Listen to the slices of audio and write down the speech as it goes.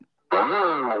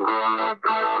Hello,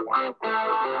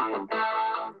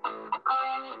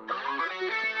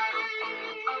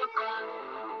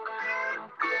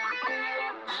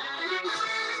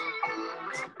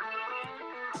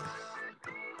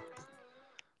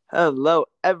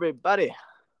 everybody.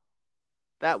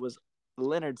 That was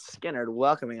Leonard Skinner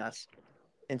welcoming us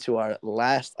into our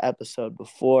last episode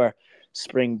before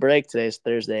spring break. Today is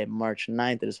Thursday, March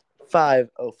 9th. It is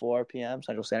 5:04 p.m.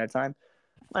 Central Standard Time.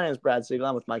 My name is Brad Siegel.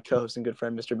 I'm with my co-host and good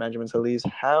friend, Mr. Benjamin Solis.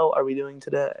 How are we doing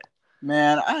today?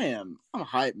 Man, I'm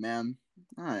hyped, man.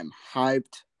 I am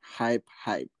hyped.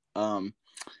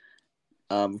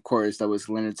 Of course, that was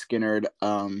Leonard Skinner,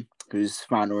 whose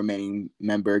final remaining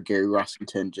member, Gary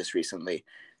Rossington, just recently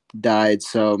died.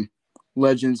 So,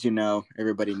 legends,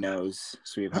 everybody knows.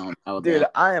 Sweet Home Alabama. Dude,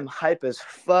 I am hype as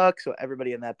fuck. So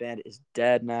everybody in that band is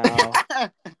dead now.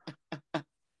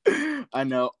 I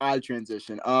know. I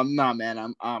transition. Nah,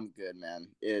 man. I'm good, man.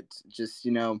 It's just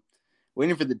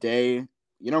waiting for the day.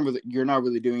 You're not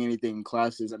really doing anything in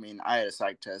classes. I mean, I had a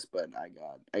psych test, but I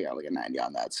got like a 90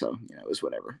 on that, so it was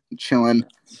whatever. I'm chilling.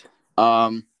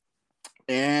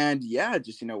 And yeah,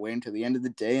 just wait until the end of the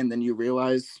day, and then you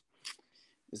realize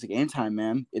it's game time,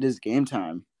 man. It is game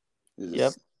time.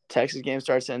 Yep. Texas game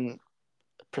starts in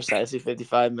precisely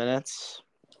 55 minutes.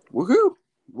 Woohoo!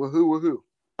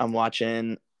 I'm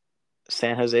watching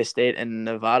San Jose State and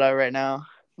Nevada right now.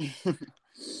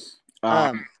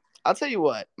 I'll tell you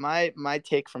what, my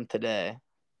take from today,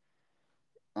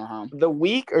 the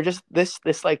week or just this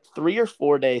like 3 or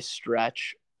 4 day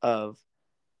stretch of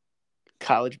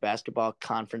college basketball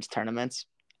conference tournaments,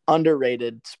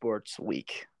 underrated sports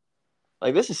week.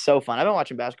 Like, this is so fun. I've been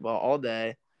watching basketball all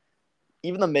day,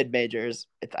 even the mid majors.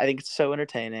 I think it's so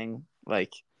entertaining.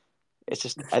 Like, I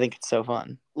think it's so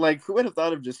fun. Like, who would have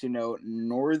thought of just,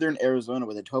 Northern Arizona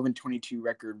with a 12-22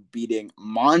 record beating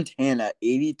Montana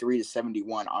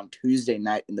 83-71 on Tuesday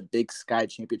night in the Big Sky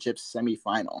Championship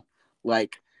semifinal?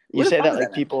 Like, you say that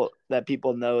like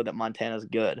people know that Montana's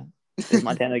good. Is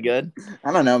Montana good?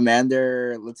 I don't know, man.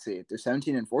 They're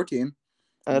 17-14.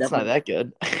 That's not that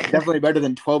good. Definitely better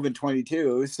than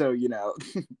 12-22. So,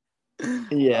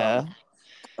 yeah.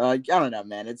 I don't know,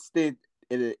 man. It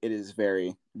is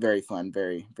very, very fun,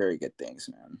 very, very good things,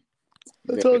 man.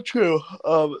 That's all true.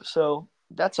 So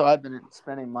that's how I've been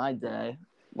spending my day.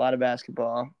 A lot of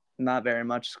basketball, not very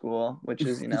much school, which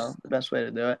is, the best way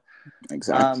to do it.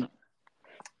 Exactly.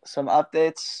 Some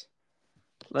updates.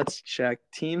 Let's check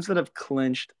teams that have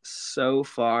clinched so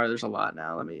far. There's a lot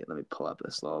now. Let me pull up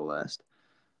this little list.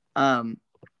 I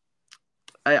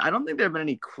don't think there have been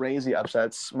any crazy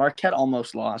upsets. Marquette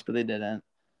almost lost, but they didn't.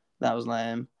 That was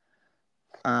lame.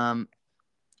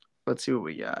 Let's see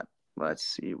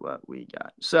what we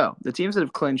got. So the teams that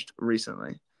have clinched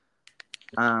recently.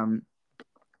 Montana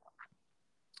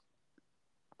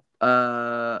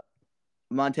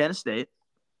State.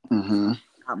 Mm-hmm.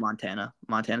 Not Montana.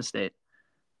 Montana State.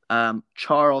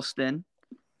 Charleston,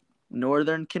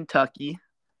 Northern Kentucky,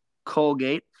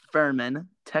 Colgate, Furman,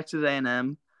 Texas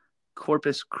A&M,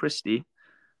 Corpus Christi,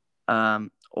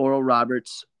 Oral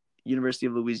Roberts, University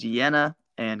of Louisiana,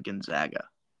 and Gonzaga.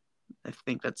 I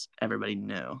think that's everybody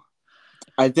new.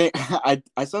 I think I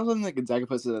saw something that Gonzaga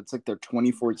posted that's like their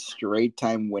 24th straight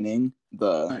time winning the.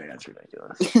 Oh, that's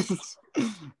ridiculous.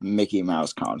 Mickey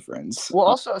Mouse Conference. Well,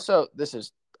 also, so this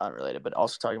is unrelated, but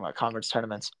also talking about conference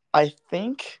tournaments. I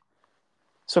think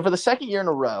so for the second year in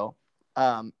a row.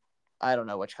 I don't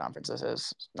know which conference this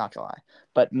is, not gonna lie,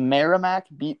 but Merrimack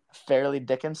beat Fairleigh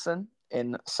Dickinson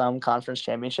in some conference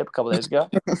championship a couple days ago.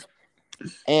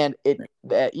 And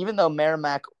even though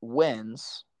Merrimack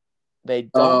wins, they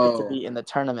don't get to be in the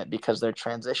tournament because they're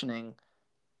transitioning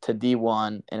to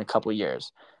D1 in a couple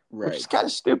years, which is kind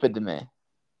of stupid to me.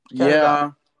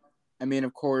 Yeah, I mean,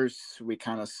 of course, we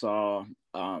kind of saw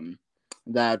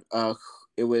that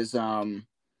it was who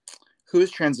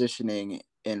was transitioning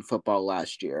in football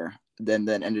last year, then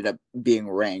ended up being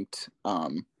ranked.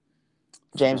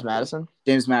 James Madison.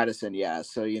 James Madison, yeah.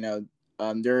 So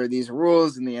there are these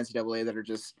rules in the NCAA that are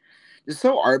just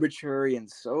so arbitrary and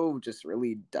so just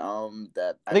really dumb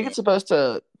that I think it's supposed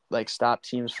to like stop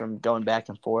teams from going back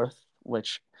and forth,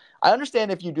 which I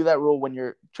understand if you do that rule when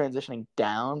you're transitioning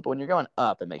down, but when you're going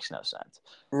up, it makes no sense.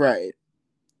 Right.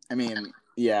 I mean,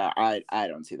 yeah, I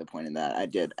don't see the point in that. I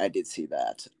did see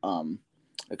that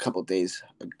a couple days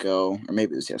ago, or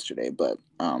maybe it was yesterday, but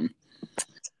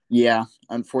yeah,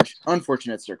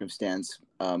 unfortunate circumstance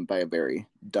by a very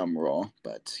dumb rule,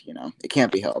 but it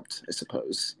can't be helped, I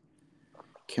suppose.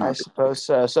 I suppose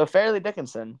so. So Fairleigh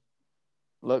Dickinson,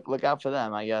 look out for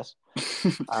them, I guess.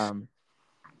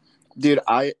 Dude,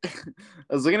 I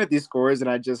was looking at these scores and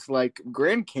I just like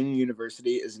Grand Canyon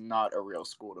University is not a real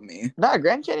school to me. Nah,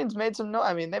 Grand Canyon's made some no.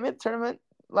 I mean, they made the tournament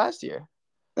last year,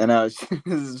 And it's and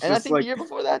I just think the like year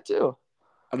before that too.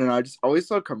 I don't know. I just always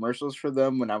saw commercials for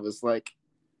them when I was like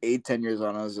 8, 10 years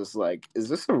on. I was just like, is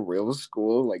this a real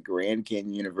school like Grand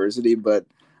Canyon University? But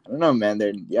I don't know, man.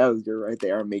 You're right.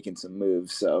 They are making some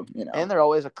moves. So And they're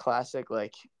always a classic.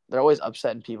 Like they're always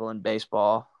upsetting people in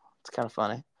baseball. It's kind of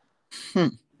funny.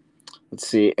 Let's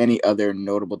see. Any other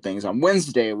notable things on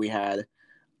Wednesday? We had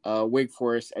Wake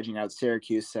Forest edging out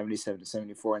Syracuse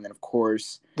 77-74, and then of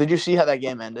course, did you see how that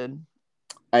game ended?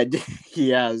 I did.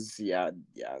 Yes.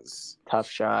 Tough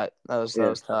shot. That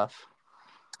was tough.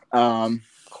 Of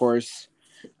course,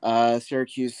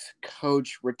 Syracuse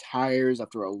coach retires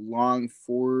after a long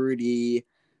 43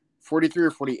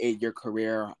 or 48-year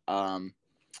career,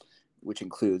 which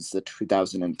includes the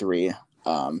 2003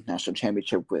 national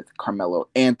championship with Carmelo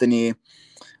Anthony.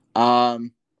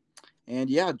 And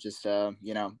yeah, just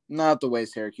not the way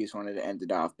Syracuse wanted to end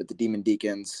it off, but the Demon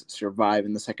Deacons survive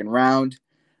in the second round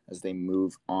as they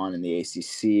move on in the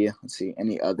ACC. Let's see,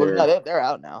 any other. Well, no, they're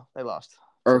out now. They lost.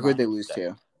 Or who'd they lose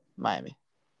to? Miami.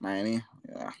 Miami?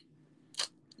 Yeah.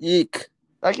 Eek.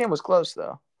 That game was close,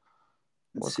 though.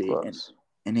 Let's see.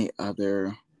 Any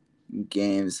other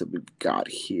games that we've got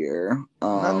here?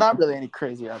 Not really any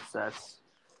crazy upsets.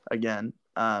 Again,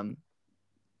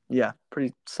 yeah,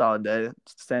 pretty solid day,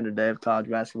 standard day of college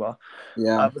basketball.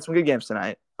 Yeah, but some good games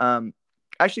tonight.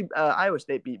 Actually, Iowa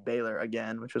State beat Baylor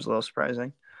again, which was a little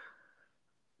surprising.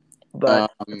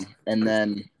 But and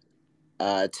then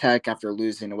Tech, after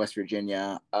losing to West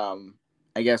Virginia,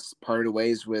 I guess parted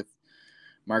ways with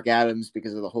Mark Adams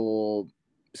because of the whole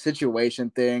situation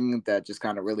thing that just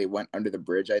kind of really went under the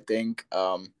bridge, I think.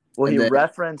 He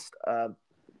referenced a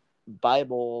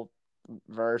Bible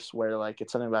verse where like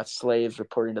it's something about slaves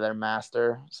reporting to their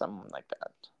master, something like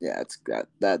that. Yeah,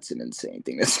 that's an insane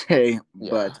thing to say.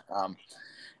 Yeah. But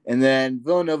and then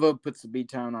Villanova puts the beat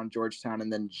down on Georgetown,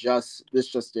 and then just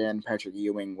in, Patrick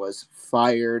Ewing was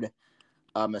fired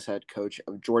as head coach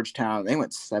of Georgetown. They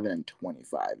went 7-25,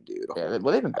 dude. Yeah,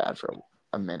 well, they've been bad for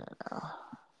a minute now.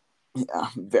 Yeah,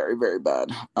 very, very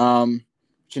bad. But,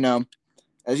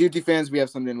 as UT fans, we have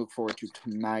something to look forward to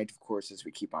tonight, of course, as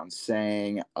we keep on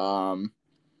saying. Then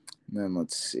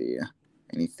let's see.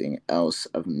 Anything else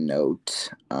of note?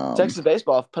 Texas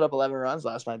baseball put up 11 runs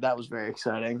last night. That was very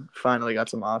exciting. Finally got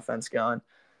some offense going.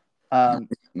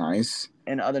 Nice.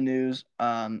 In other news,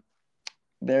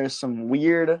 there's some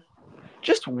weird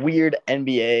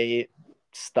NBA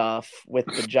stuff with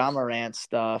the Ja Morant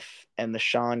stuff and the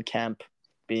Sean Kemp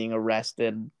being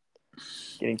arrested,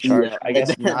 getting charged. Yeah, I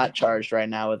guess not charged right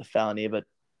now with a felony, but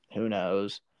who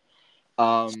knows?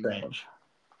 Strange.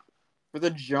 For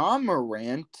the Ja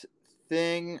Morant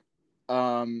thing,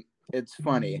 it's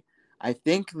funny. I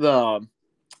think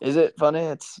is it funny?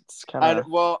 It's kind of.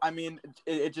 Well, I mean,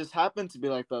 it just happened to be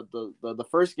like the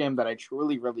first game that I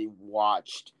truly really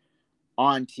watched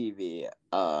on TV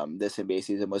this NBA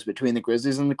season was between the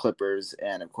Grizzlies and the Clippers,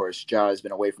 and of course, Ja has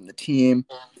been away from the team.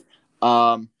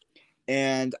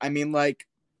 And I mean,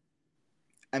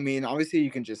 obviously,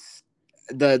 you can just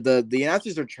the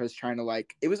announcers are just trying to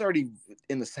it was already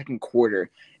in the second quarter,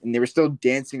 and they were still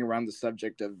dancing around the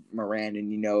subject of Moran,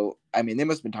 and they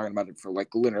must have been talking about it for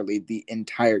literally the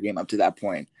entire game up to that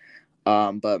point.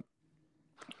 But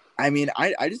I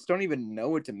just don't even know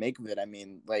what to make of it.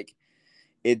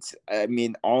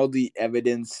 All the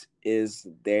evidence is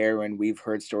there, and we've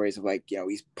heard stories of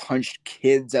he's punched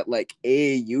kids at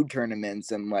AAU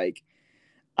tournaments, and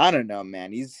I don't know,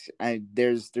 man.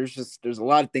 There's a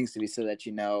lot of things to be said that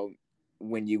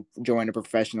when you join a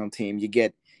professional team, you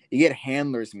get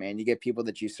handlers, man. You get people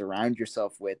that you surround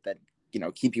yourself with that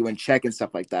keep you in check and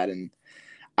stuff like that. And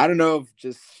I don't know if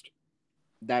just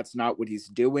that's not what he's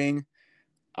doing,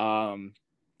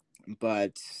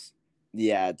 but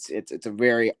yeah, it's a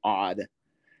very odd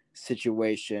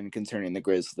situation concerning the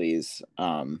Grizzlies.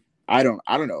 I don't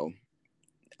know.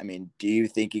 Do you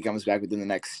think he comes back within the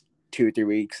next 2 or 3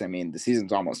 weeks? The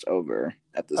season's almost over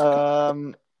at this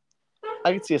point.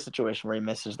 I could see a situation where he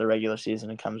misses the regular season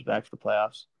and comes back for the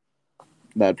playoffs.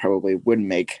 That probably would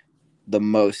make the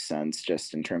most sense,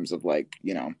 just in terms of But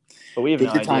we have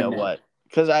no idea what,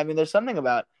 because there's something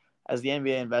about, as the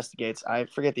NBA investigates, I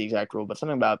forget the exact rule, but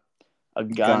something about a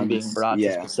gun being brought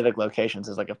to specific locations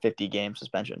is a 50-game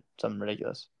suspension. Something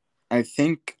ridiculous. I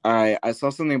think I saw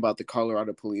something about the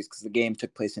Colorado police, because the game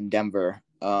took place in Denver.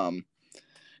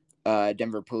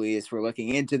 Denver police were looking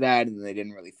into that, and they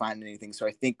didn't really find anything. So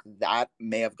I think that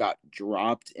may have got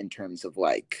dropped in terms of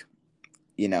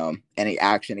any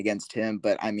action against him.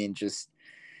 But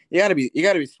you gotta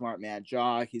be smart, man.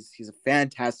 Jaw, he's a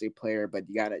fantastic player, but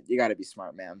you gotta be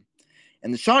smart, man.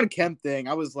 And the Sean Kemp thing,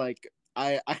 I was like,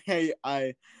 I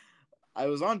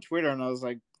was on Twitter and I was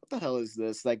like, what the hell is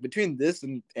this? Like between this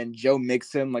and Joe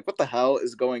Mixon, like what the hell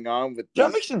is going on with Joe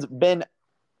these? Mixon's been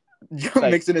Joe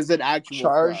like Mixon is an actual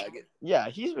charged. thug. Yeah,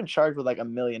 he's been charged with like a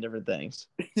million different things.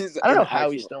 He's I don't an know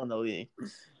how he's actual. still in the league.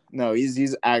 No,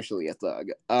 he's actually a thug.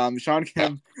 Sean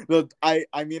Kemp. Look, I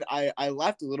mean, I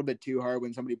laughed a little bit too hard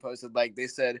when somebody posted like they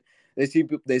said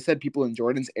people in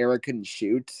Jordan's era couldn't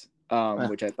shoot,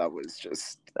 which I thought was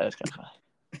just that is kind of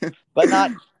funny, but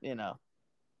not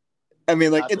I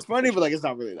mean, like not it's funny, but like situation. it's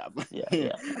not really that funny.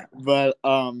 Yeah. But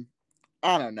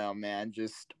I don't know, man.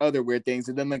 Just other weird things,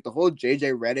 and then like the whole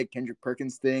JJ Redick Kendrick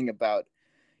Perkins thing about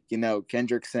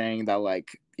Kendrick saying that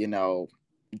like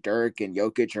Dirk and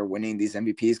Jokic are winning these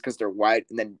MVPs because they're white,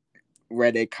 and then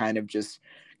Reddit kind of just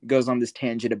goes on this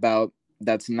tangent about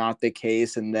that's not the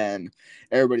case, and then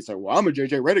everybody's like, "Well, I'm a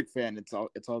JJ Redick fan." It's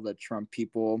all the Trump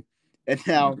people, and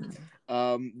now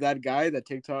that guy, that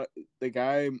TikTok, the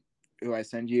guy who I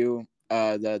send you,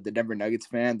 the Denver Nuggets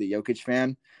fan, the Jokic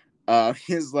fan,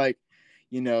 he's like,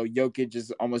 Jokic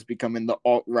is almost becoming the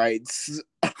alt-right's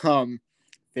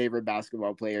favorite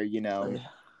basketball player,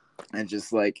 and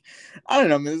just like I don't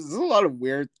know, man, there's a lot of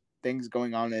weird things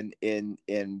going on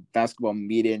in basketball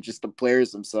media and just the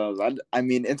players themselves. I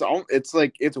mean, it's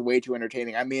like it's way too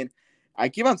entertaining. I mean, I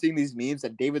keep on seeing these memes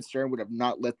that David Stern would have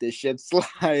not let this shit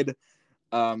slide.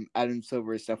 Adam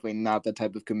Silver is definitely not the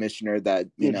type of commissioner that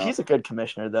Dude, he's a good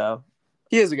commissioner though.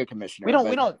 He is a good commissioner. We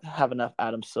don't have enough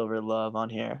Adam Silver love on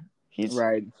here. He's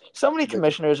right. So many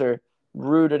commissioners are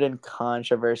rooted in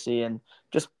controversy and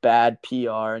just bad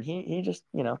PR, and he just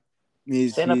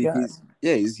he's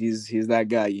that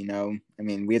guy. I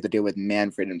mean, we have to deal with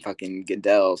Manfred and fucking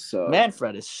Goodell. So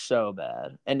Manfred is so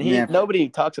bad, and nobody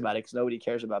talks about it because nobody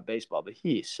cares about baseball, but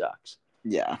he sucks.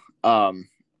 Yeah.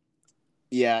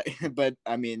 Yeah, but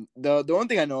I mean, the one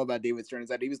thing I know about David Stern is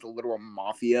that he was the literal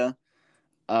mafia.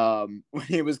 When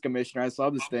he was commissioner, I saw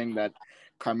this thing that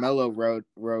Carmelo wrote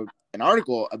an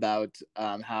article about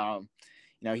how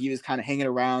he was kind of hanging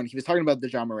around. He was talking about the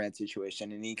John Morant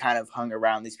situation, and he kind of hung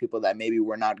around these people that maybe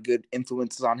were not good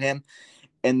influences on him.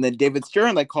 And then David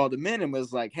Stern called him in and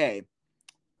was like, "Hey,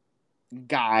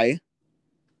 guy,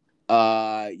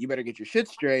 you better get your shit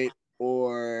straight,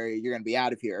 or you're gonna be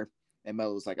out of here." And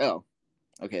Melo was like, "Oh,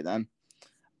 okay then."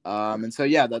 And so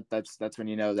yeah, that's when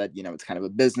that it's kind of a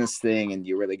business thing, and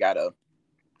you really gotta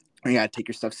take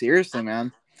your stuff seriously,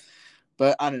 man.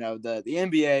 But I don't know, the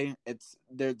NBA,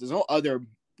 there's no other,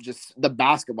 just the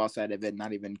basketball side of it,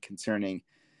 not even concerning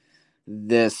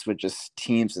this with just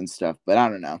teams and stuff. But I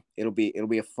don't know, it'll be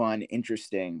a fun,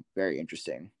 interesting, very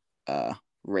interesting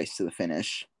race to the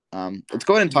finish. Let's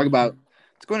go ahead and talk about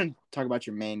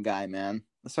your main guy, man.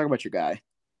 Let's talk about your guy.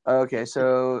 Okay,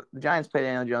 so the Giants paid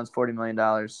Daniel Jones $40 million.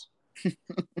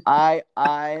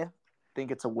 I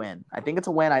think it's a win. I think it's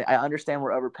a win. I understand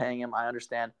we're overpaying him. I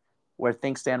understand where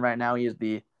things stand right now. He is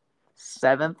the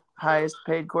 7th highest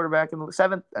paid quarterback in the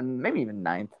 7th and maybe even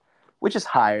 9th, which is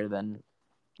higher than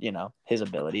his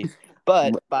ability.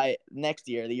 But by next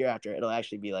year, the year after, it'll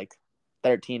actually be like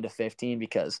 13 to 15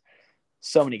 because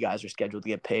so many guys are scheduled to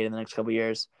get paid in the next couple of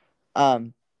years.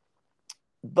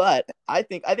 But I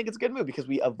think it's a good move because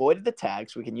we avoided the tag,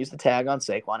 so we can use the tag on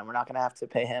Saquon, and we're not going to have to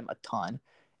pay him a ton.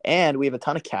 And we have a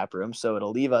ton of cap room, so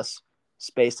it'll leave us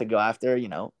space to go after,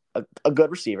 a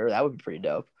good receiver. That would be pretty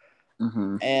dope.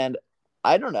 Mm-hmm. And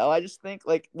I don't know. I just think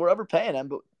we're overpaying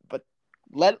him, but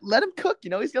let him cook.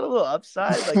 He's got a little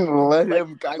upside. Let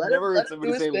him. I've never heard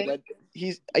somebody say that.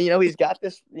 He's he's got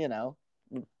this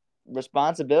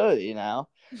responsibility now.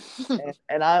 and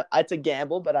it's a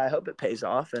gamble, but I hope it pays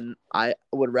off. And I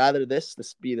would rather this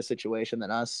be the situation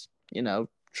than us,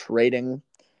 trading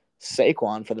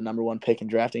Saquon for the number 1 pick and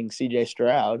drafting CJ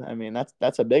Stroud. I mean,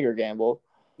 that's a bigger gamble.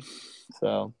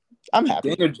 So I'm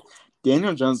happy.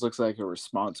 Daniel Jones looks like a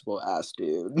responsible ass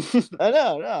dude. I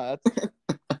know, no,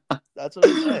 that's what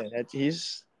I'm saying.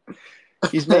 He's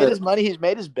made his money. He's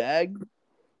made his bag.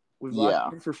 We've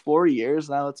locked him for 4 years.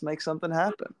 Now let's make something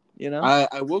happen.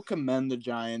 I will commend the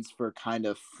Giants for kind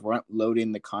of front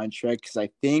loading the contract because I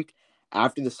think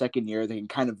after the second year they can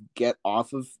kind of get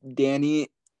off of Danny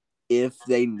if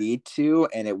they need to,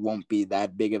 and it won't be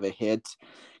that big of a hit.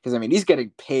 Because I mean, he's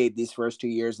getting paid these first 2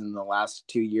 years, and the last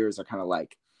 2 years are kind of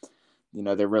like,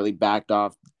 they're really backed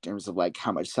off in terms of like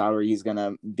how much salary he's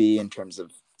gonna be in terms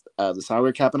of the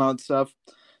salary cap and all that stuff.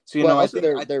 So I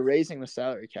think they're raising the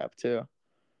salary cap too.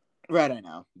 Right, I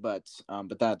know, but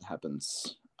that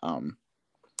happens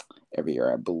every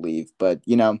year, I believe. But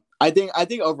I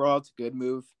think overall it's a good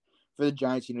move for the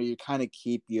Giants, you kind of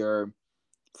keep your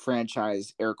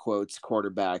franchise air quotes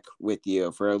quarterback with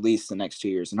you for at least the next 2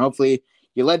 years, and hopefully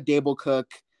you let Dable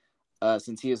cook,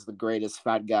 since he is the greatest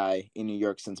fat guy in New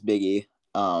York since Biggie.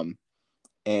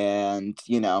 And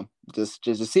just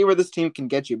to see where this team can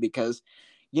get you, because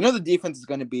the defense is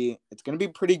going to be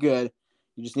pretty good.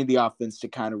 You just need the offense to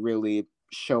kind of really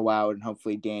show out, and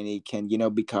hopefully Danny can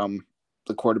become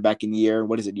the quarterback in year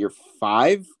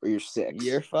 5 or year 6?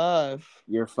 Year 5.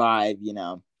 Year 5.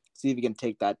 See if you can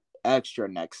take that extra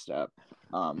next step.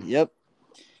 Yep.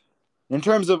 In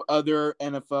terms of other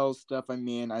NFL stuff,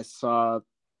 I saw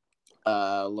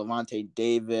Levante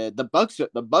David. The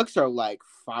Bucks are like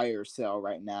fire sale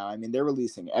right now. They're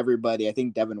releasing everybody. I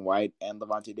think Devin White and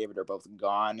Levante David are both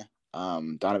gone.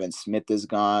 Donovan Smith is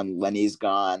gone. Lenny's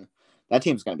gone. That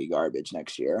team's gonna be garbage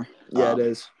next year. Yeah, it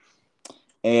is.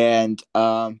 And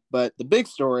but the big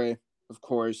story, of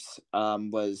course,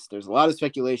 was there's a lot of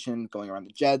speculation going around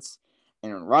the Jets,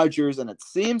 Aaron Rodgers, and it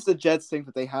seems the Jets think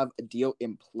that they have a deal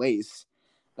in place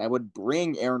that would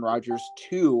bring Aaron Rodgers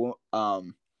to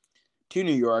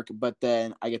New York. But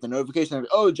then I get the notification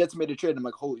of, Jets made a trade. I'm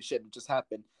like, holy shit, it just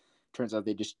happened. Turns out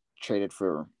they just traded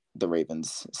for the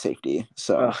Ravens safety.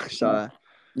 So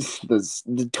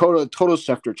the total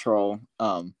Schefter troll.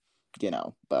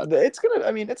 But it's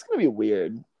gonna be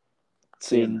weird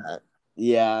seeing that.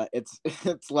 Yeah,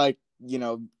 it's like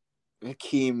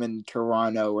Hakeem in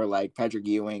Toronto, or like Patrick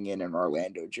Ewing in an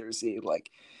Orlando jersey, like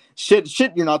shit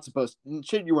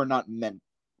you are not meant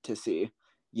to see.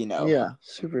 Yeah,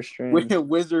 super strange.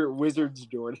 Wizards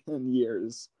Jordan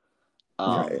years.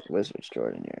 Right, Wizards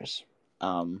Jordan years.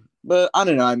 But I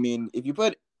don't know. If you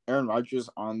put Aaron Rodgers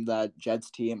on that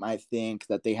Jets team, I think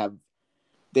that they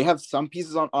have some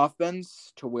pieces on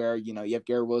offense to where you have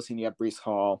Garrett Wilson, you have Breece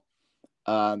Hall.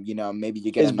 Maybe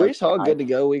you get. Is Breece Hall good to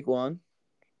go week 1?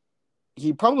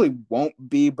 He probably won't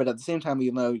be, but at the same time,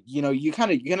 you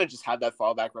kind of just have that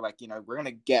fallback where we're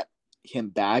gonna get him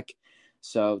back,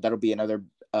 so that'll be another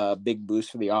big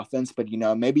boost for the offense. But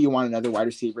maybe you want another wide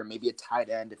receiver, maybe a tight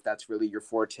end if that's really your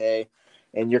forte,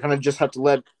 and you're gonna just have to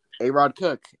let A-Rod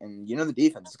cook, and the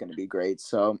defense is gonna be great.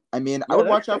 So I would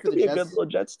watch out for the Jets. Be a good little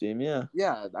Jets team, yeah.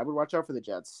 Yeah, I would watch out for the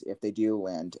Jets if they do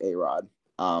land A-Rod.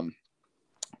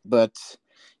 But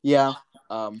yeah,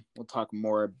 we'll talk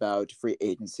more about free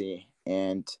agency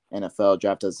and NFL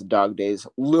draft as the dog days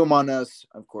loom on us.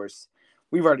 Of course,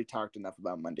 we've already talked enough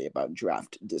about Monday about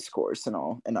draft discourse and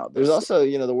all this. There's also,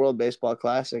 the World Baseball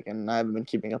Classic, and I haven't been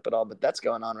keeping up at all, but that's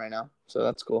going on right now, so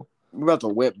that's cool. We're about to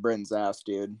whip Bryn's ass,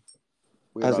 dude.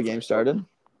 Has the game started?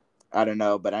 I don't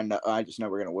know, but I just know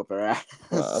we're gonna whip her ass.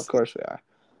 Of course we are.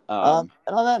 And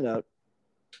on that note,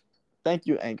 thank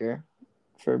you, Anchor,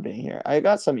 for being here. I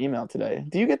got some email today.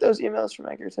 Do you get those emails from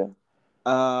Anchor too?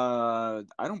 I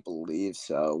don't believe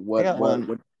so. What?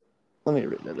 Let me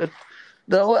read it.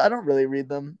 I don't really read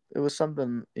them. It was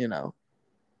something,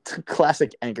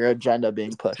 classic Anchor agenda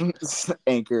being pushed.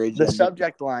 Anchor agenda. The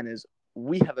subject line is,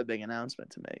 "We have a big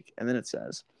announcement to make," and then it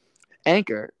says,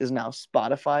 "Anchor is now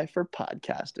Spotify for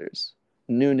podcasters.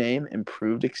 New name,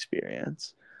 improved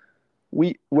experience.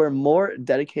 We're more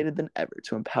dedicated than ever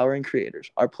to empowering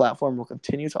creators. Our platform will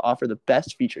continue to offer the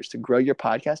best features to grow your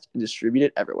podcast and distribute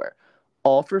it everywhere,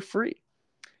 all for free.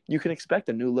 You can expect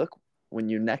a new look when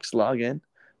you next log in,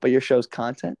 but your show's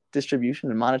content, distribution,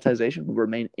 and monetization will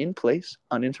remain in place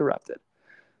uninterrupted,"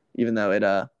 even though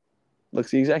it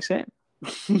looks the exact same.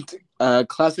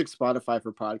 Classic Spotify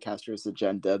for podcasters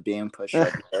agenda being pushed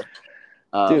right there.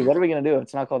 Dude, what are we going to do?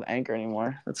 It's not called Anchor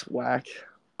anymore. That's whack.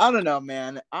 I don't know,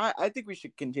 man. I think we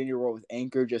should continue to roll with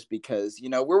Anchor just because,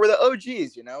 we're the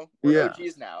OGs, We're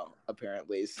OGs now,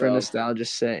 apparently. So, for nostalgia's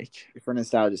sake.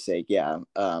 Yeah.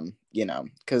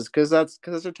 Because that's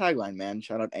our tagline, man.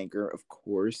 Shout out Anchor, of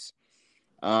course.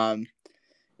 And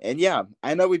yeah,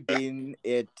 I know we've been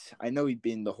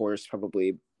the horse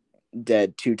probably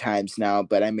dead 2 times now,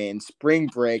 but spring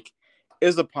break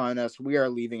is upon us. We are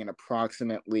leaving in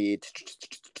approximately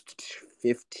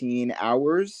 15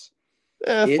 hours.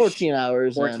 14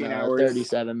 hours 14 and hours.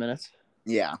 37 minutes.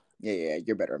 Yeah.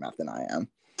 You're better at math than I am.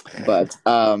 But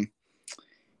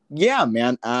yeah,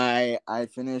 man, I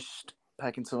finished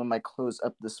packing some of my clothes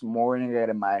up this morning. I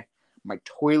got my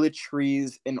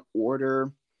toiletries in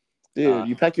order. Dude,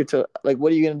 you pack your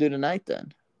what are you gonna do tonight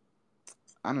then?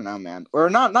 I don't know, man. Or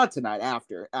not tonight.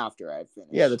 After I finish.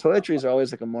 Yeah, the toiletries are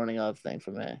always like a morning of thing for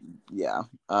me. Yeah.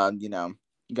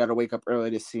 Got to wake up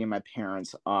early to see my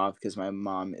parents off because my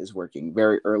mom is working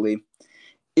very early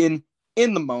in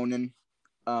the morning.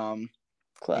 Classic.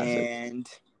 And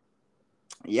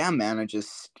yeah, man, I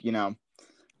just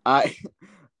I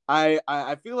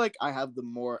I feel like I have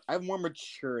more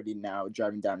maturity now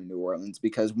driving down to New Orleans,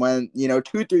 because when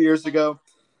 2-3 years ago,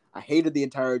 I hated the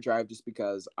entire drive just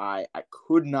because I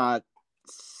could not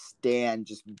stand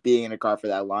just being in a car for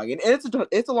that long, and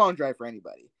it's a long drive for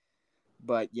anybody.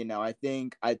 But I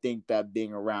think that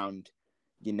being around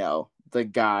the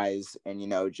guys,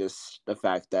 and just the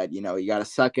fact that you got to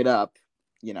suck it up.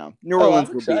 New Oh, I'm Orleans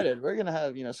will be excited. We're gonna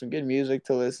have some good music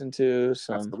to listen to.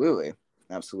 absolutely.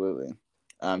 You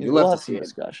We'll love to have some see it.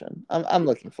 discussion. I'm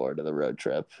looking forward to the road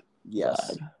trip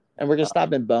Yes. vibe. And we're gonna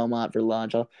stop in Beaumont for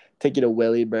lunch. I'll take you to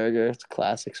Willie Burger. It's a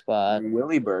classic spot.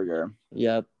 Willie Burger.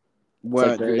 Yep. It's like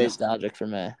What do very nostalgic for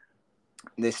me.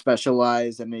 they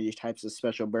specialize in any types of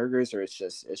special burgers, or it's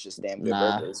just damn good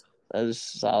Nah, burgers? that is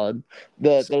solid.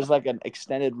 So, There's like an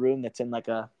extended room that's in like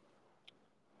a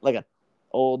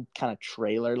old kind of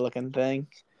trailer looking thing.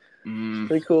 It's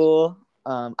pretty cool.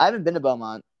 I haven't been to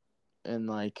Beaumont in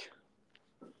like,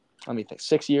 let me think,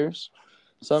 6 years.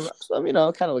 So I'm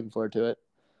kind of looking forward to it.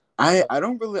 I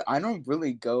don't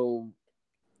really go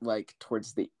like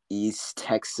towards the East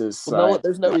Texas Well, no, side.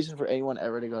 there's no reason for anyone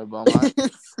ever to go to Beaumont,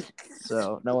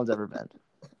 so no one's ever been.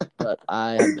 But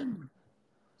I have been.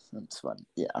 That's fun.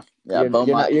 Yeah. You're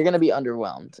Beaumont. gonna be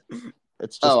underwhelmed.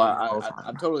 It's just Oh, so I'm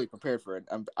fun. totally prepared for it.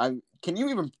 I'm. Can you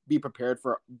even be prepared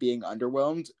for being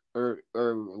underwhelmed, or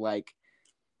like,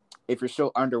 if you're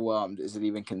still underwhelmed, is it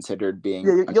even considered being?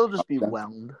 Yeah, you'll just be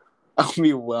whelmed. I'll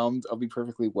be whelmed. I'll be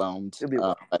perfectly whelmed You'll be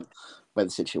whelmed. by the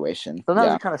situation. Sometimes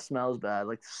Yeah. it kind of smells bad,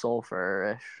 like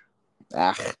sulfur-ish.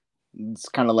 Ah, it's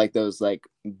kind of like those like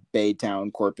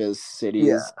Baytown Corpus Yeah,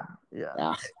 cities. yeah.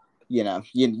 Ah, you know,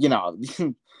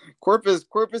 Corpus.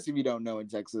 If you don't know, in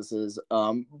Texas is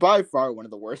by far one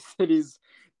of the worst cities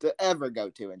to ever go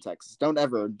to in Texas. Don't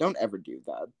ever do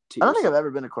that to I don't think I've yourself.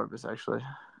 ever been to Corpus actually.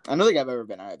 I don't think I've ever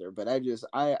been either, but I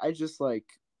just like,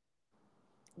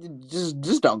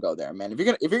 just don't go there, man.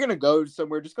 If you're gonna go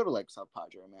somewhere, just go to like South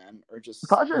Padre, man, or just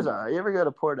Padres are. You ever go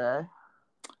to Port A?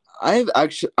 I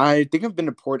think I've been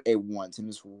to Port A once, and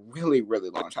it's really really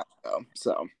long time ago.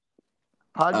 So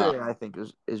Padre, I think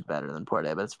is better than Port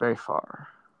A, but it's very far.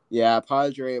 yeah, I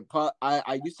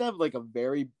used to have like a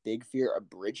very big fear of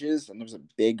bridges, and there's a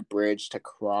big bridge to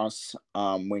cross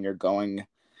when you're going,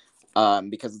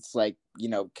 because it's like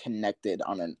connected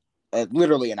on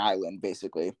literally an island,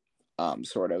 basically,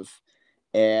 sort of.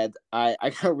 And I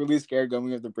got really scared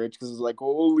going over the bridge because it was like,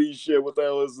 holy shit, what the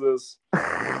hell is this?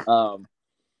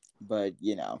 But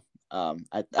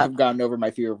I've gotten over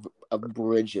my fear of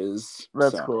bridges.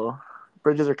 That's So cool.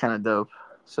 Bridges are kind of dope.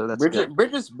 So that's good.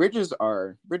 bridges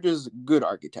are good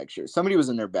architecture. Somebody was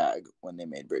in their bag when they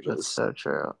made That's bridges. so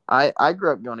true. I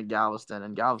grew up going to Galveston,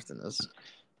 and Galveston is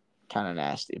kind of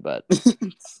nasty, but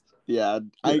Yeah,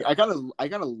 I kind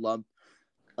of lump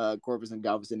Corpus and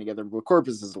Galveston together, but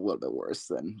Corpus is a little bit worse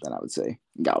than I would say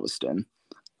Galveston.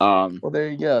 well, there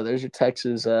you go. There's your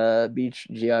Texas beach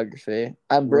geography.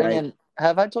 I'm bringing. Right.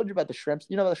 Have I told you about the shrimps?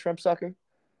 You know about the shrimp sucker?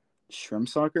 Shrimp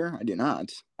soccer? I do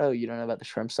not. Oh, you don't know about the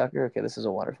shrimp sucker? Okay, this is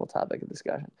a wonderful topic of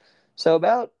discussion. So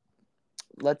about,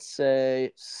 let's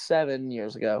say, 7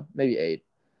 years ago, maybe 8,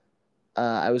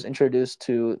 I was introduced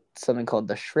to something called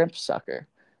the shrimp sucker,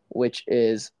 which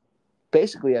is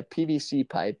basically a PVC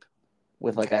pipe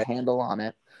with like a handle on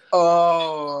it.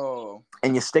 Oh.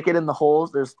 And you stick it in the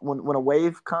holes. There's when a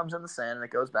wave comes in the sand and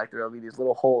it goes back, there'll be these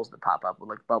little holes that pop up with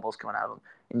like bubbles coming out of them.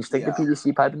 And you stick the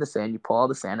PVC pipe in the sand, you pull all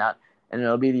the sand out, and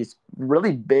it'll be these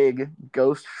really big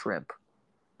ghost shrimp.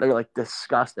 They're like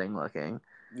disgusting looking.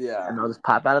 Yeah. And they'll just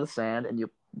pop out of the sand, and you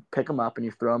pick them up and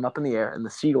you throw them up in the air, and the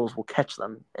seagulls will catch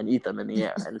them and eat them in the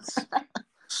air. And it's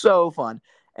so fun.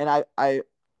 And I've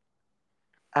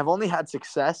only had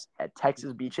success at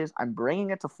Texas beaches. I'm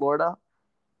bringing it to Florida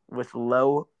with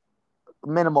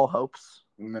minimal hopes.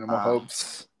 Minimal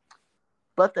hopes.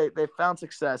 But they found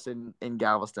success in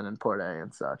Galveston and Port A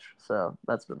and such. So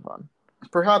that's been fun.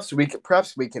 Perhaps we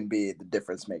can be the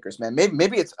difference makers, man.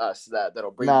 Maybe it's us that'll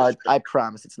bring. No, I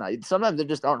promise it's not. Sometimes there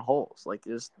just aren't holes. Like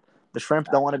the shrimp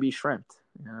don't want to be shrimped.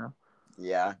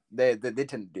 Yeah, they tend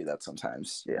to do that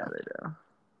sometimes. Yeah, they do.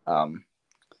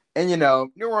 And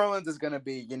New Orleans is gonna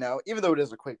be, even though it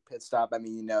is a quick pit stop. I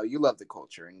mean, you love the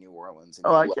culture in New Orleans. And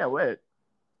I can't wait.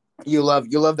 You love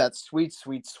that sweet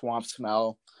swamp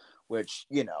smell, which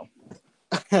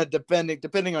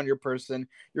depending on your person,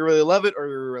 you really love it or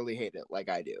you really hate it, like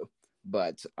I do.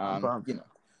 But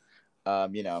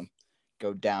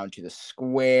go down to the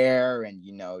square and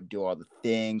do all the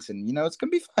things, and it's gonna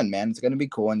be fun, man. It's gonna be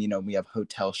cool, and we have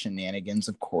hotel shenanigans,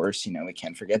 of course. We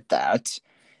can't forget that.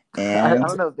 I And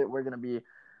don't know if we're gonna be.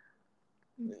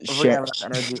 We're gonna have enough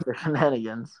energy for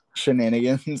shenanigans.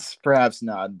 Shenanigans, perhaps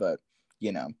not, but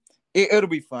it'll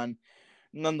be fun.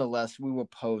 Nonetheless, we will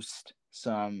post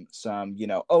some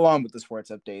along with the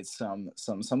sports updates,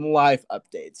 some live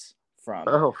updates from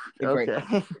Oh, the great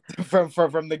okay.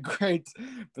 from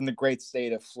the great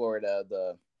state of Florida,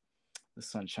 the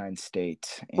Sunshine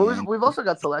State. Well, And we've also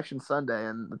got Selection Sunday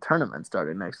and the tournament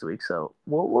starting next week, so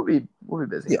we'll be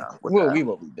busy yeah, enough with that. we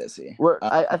will be busy.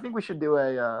 I think we should do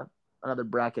a another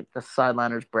bracket, the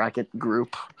sideliners bracket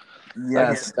group.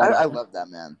 Yes, I love that,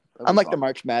 man. I'm like the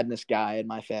March Madness guy in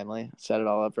my family. Set it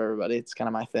all up for everybody. It's kind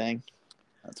of my thing.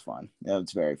 That's fun. Yeah,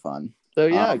 it's very fun. So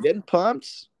yeah, getting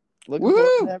pumped. Looking forward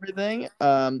Woo! to everything.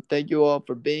 Thank you all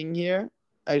for being here.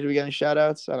 Actually, we got any shout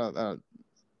outs? I don't.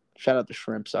 Shout out to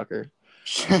Shrimp Sucker.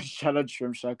 Shout out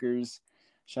Shrimp Suckers.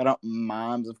 Shout out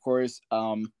Moms, of course.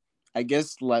 I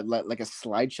guess like a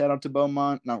slight shout out to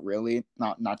Beaumont. Not really.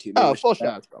 Not too big. Oh, full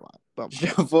shout out to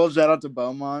Beaumont. Full shout out to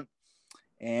Beaumont.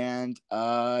 And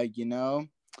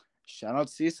shout out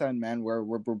Seaside, man. We're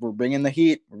bringing the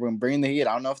heat. We're bringing the heat.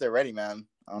 I don't know if they're ready, man.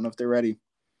 I don't know if they're ready.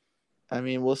 I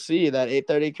mean, we'll see. That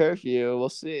 8:30 curfew. We'll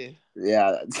see.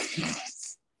 Yeah.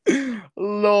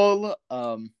 Lol.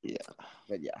 Yeah.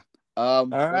 But yeah. All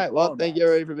right. Well, thank you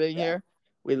everybody for being here.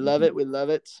 We love it. We love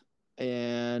it.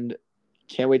 And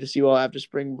can't wait to see you all after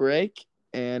spring break.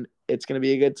 And it's going to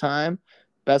be a good time.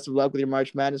 Best of luck with your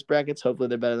March Madness brackets. Hopefully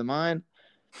they're better than mine.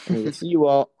 And we will see you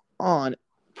all on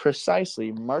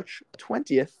precisely March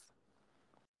 20th